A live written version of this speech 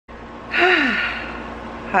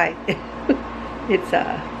Hi. It's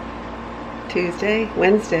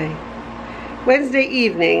Wednesday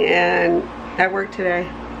evening, and I work today,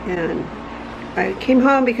 and I came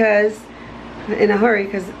home because in a hurry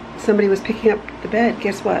because somebody was picking up the bed.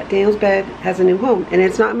 Guess what? Daniel's bed has a new home, and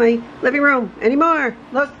it's not in my living room anymore.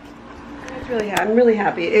 Look, I'm really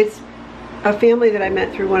happy. It's a family that I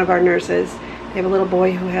met through one of our nurses. They have a little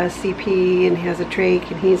boy who has CP, and he has a trach,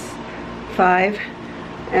 and he's 5,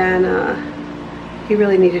 and he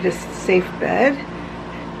really needed a safe bed,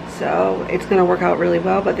 so it's going to work out really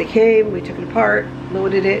well. But they came, we took it apart,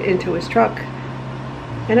 loaded it into his truck,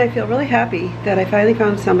 and I feel really happy that I finally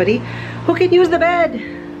found somebody who can use the bed.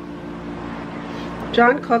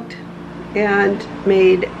 John cooked and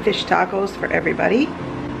made fish tacos for everybody.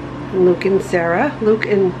 Luke and Sarah, Luke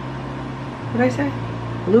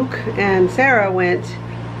and Sarah went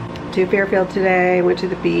to Fairfield today, went to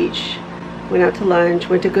the beach, went out to lunch,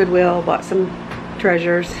 went to Goodwill, bought some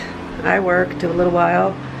treasures. I worked a little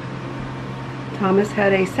while. Thomas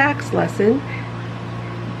had a sax lesson.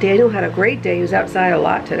 Daniel had a great day. He was outside a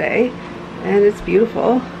lot today, and it's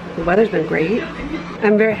beautiful. The weather's been great.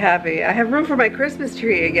 I'm very happy. I have room for my Christmas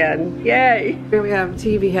tree again. Yay! Here we have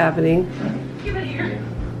TV happening. Give it here.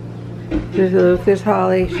 There's Luke, there's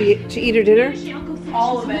Holly. She eat her dinner?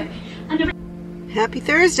 All of it. Happy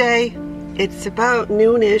Thursday. It's about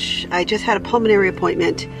noonish. I just had a pulmonary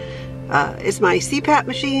appointment. It's my CPAP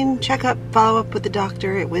machine checkup, follow-up with the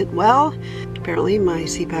doctor. It went well. Apparently my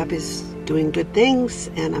CPAP is doing good things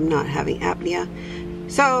and I'm not having apnea.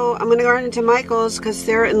 So I'm gonna go run into Michael's because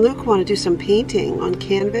Sarah and Luke want to do some painting on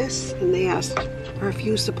canvas, and they asked for a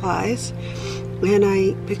few supplies. And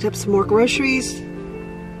I picked up some more groceries.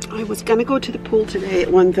 I was gonna go to the pool today at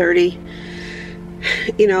 1:30,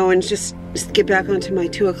 you know, and just get back onto my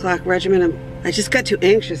 2 o'clock regimen. I just got too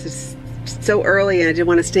anxious. It's so early and I didn't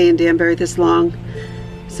want to stay in Danbury this long.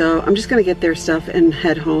 So I'm just gonna get their stuff and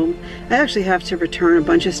head home. I actually have to return a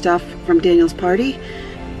bunch of stuff from Daniel's party.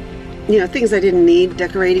 You know, things I didn't need,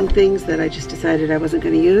 decorating things that I just decided I wasn't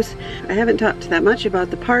gonna use. I haven't talked that much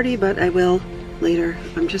about the party, but I will later.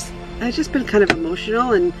 I've just been kind of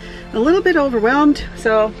emotional and a little bit overwhelmed,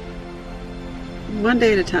 so one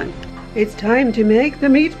day at a time. It's time to make the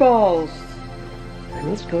meatballs.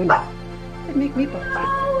 Let's go now and make meatballs.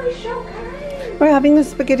 Oh, it's so good. We're having the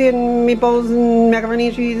spaghetti and meatballs and macaroni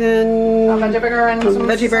and cheese and veggie burger and some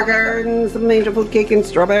veggie burger and some angel food cake and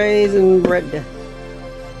strawberries and bread.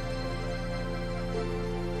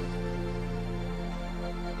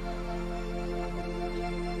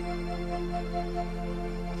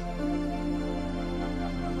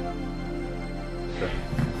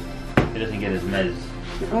 He doesn't get his meds.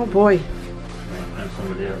 Oh boy. And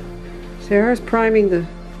somebody else. Sarah's priming the,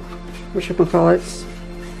 whatchamacallits,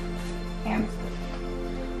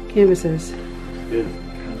 canvases. Good.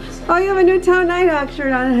 Oh, you have a Newtown Nighthawk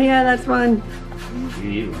shirt on. Yeah, that's fun. You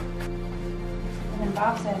need one. And then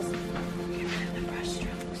Bob says, The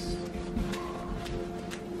brushstrokes.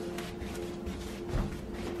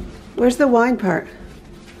 Where's the wine part?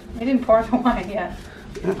 we didn't pour the wine yet.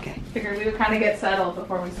 Okay. Figured we would kind of get settled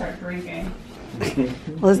before we start drinking.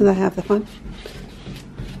 Well, isn't that half the fun?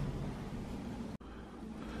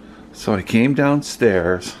 So I came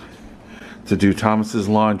downstairs to do Thomas's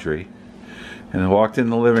laundry, and I walked in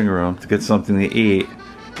the living room to get something to eat,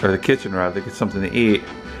 or the kitchen rather, to get something to eat.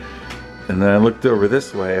 And then I looked over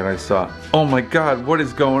this way and I saw, oh my God, what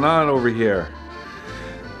is going on over here?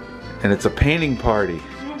 And it's a painting party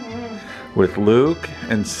with Luke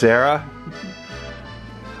and Sarah.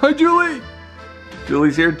 Hi, Julie!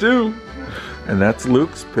 Julie's here too. And that's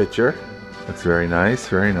Luke's picture. That's very nice,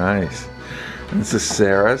 very nice. And this is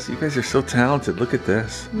Sarah's. You guys are so talented. Look at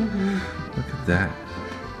this. Look at that.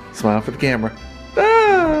 Smile for the camera.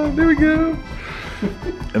 Ah, there we go.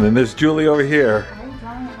 And then there's Julie over here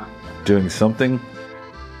doing something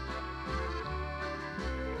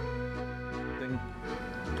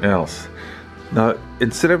else. Now,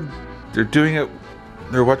 instead of they're doing it,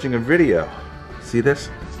 they're watching a video. See this?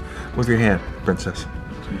 With your hand, princess.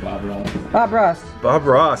 Bob Ross. Bob Ross. Bob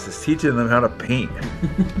Ross is teaching them how to paint.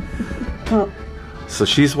 Well, So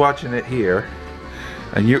she's watching it here.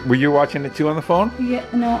 And were you watching it too on the phone? Yeah,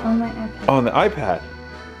 no, on my iPad. Oh, on the iPad.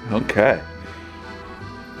 Okay.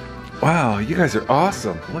 Wow, you guys are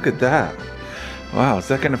awesome. Look at that. Wow, is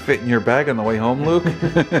that going to fit in your bag on the way home, Luke?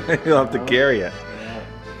 You'll have to carry it.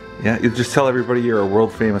 Yeah, you just tell everybody you're a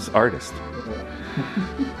world famous artist.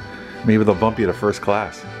 Maybe they'll bump you to first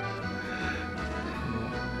class.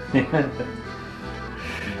 There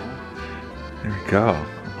we go.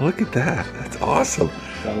 Look at that. That's awesome.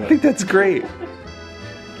 I think that's great.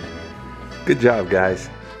 Good job, guys.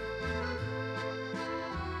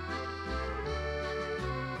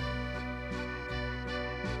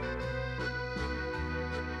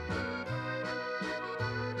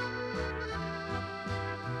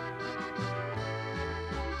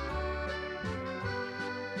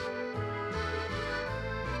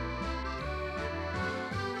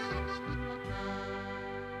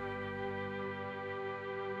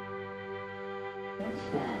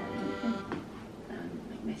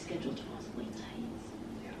 scheduled to possibly nights.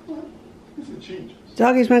 Well, if it changes.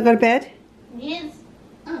 Doggies want to go to bed? Yes.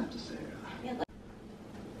 I have to say,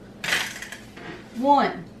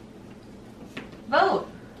 One. Vote.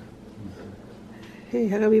 Hey,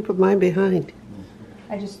 how come you put mine behind?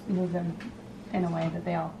 I just moved them in a way that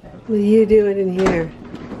they all fit. What are you doing in here?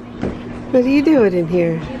 What are you doing in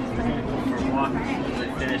here?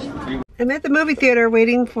 I'm at the movie theater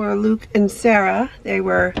waiting for Luke and Sarah. They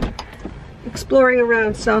were exploring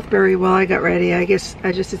around Southbury while I got ready. I guess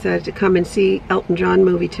I just decided to come and see Elton John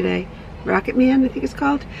movie today. Rocket Man, I think it's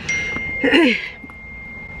called.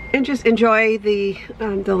 And just enjoy the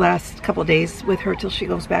last couple days with her till she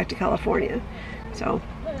goes back to California. So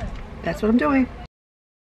that's what I'm doing.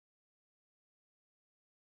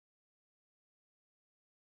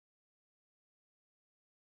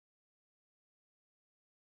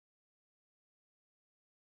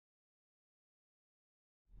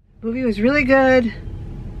 Movie was really good.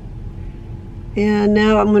 And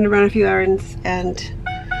now I'm going to run a few errands and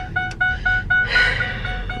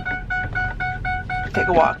take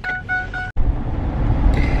a walk.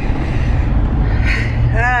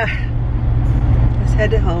 Let's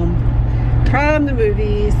head to home from the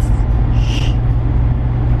movies.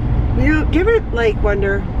 You know, do you ever like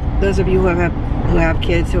wonder, those of you who have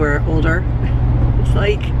kids who are older, it's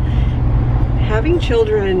like having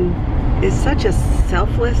children is such a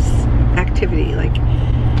selfless activity. Like,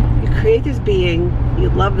 you create this being, you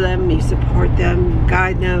love them, you support them, you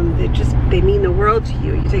guide them, they mean the world to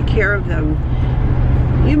you, you take care of them.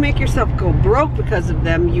 You make yourself go broke because of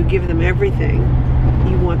them, you give them everything.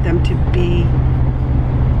 You want them to be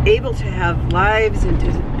able to have lives and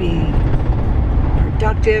to be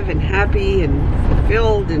productive and happy and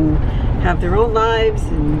fulfilled and have their own lives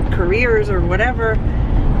and careers or whatever.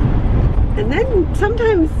 And then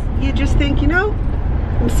sometimes you just think, you know,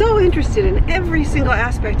 I'm so interested in every single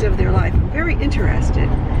aspect of their life. I'm very interested.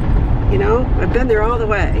 You know, I've been there all the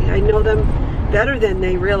way. I know them better than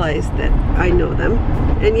they realize that I know them.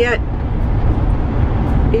 And yet,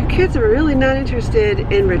 your kids are really not interested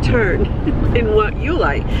in return in what you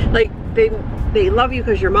like. Like, they love you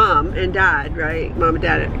because you're mom and dad, right? Mom and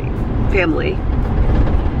dad family.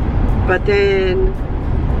 But then,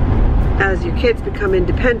 as your kids become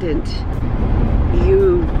independent,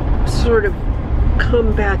 you sort of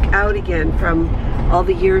come back out again from all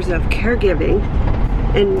the years of caregiving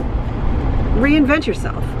and reinvent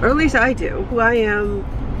yourself, or at least I do. Who I am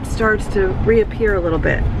starts to reappear a little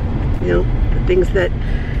bit. You know, the things that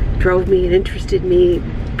drove me and interested me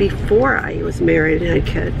before I was married and had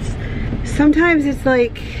kids. Sometimes it's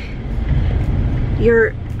like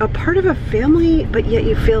you're a part of a family, but yet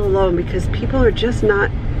you feel alone because people are just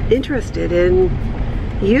not interested in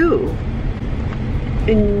you,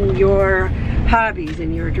 in your hobbies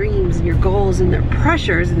and your dreams and your goals and the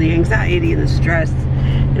pressures and the anxiety and the stress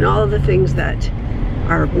and all of the things that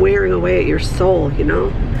are wearing away at your soul, you know?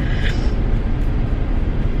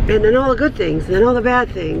 And then all the good things and then all the bad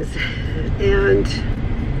things. And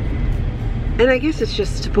I guess it's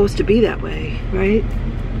just supposed to be that way, right?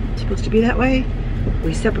 It's supposed to be that way.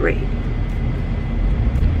 We separate.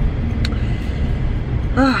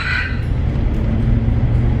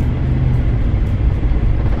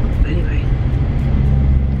 Anyway.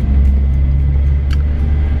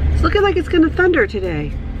 It's looking like it's gonna thunder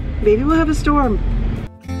today. Maybe we'll have a storm.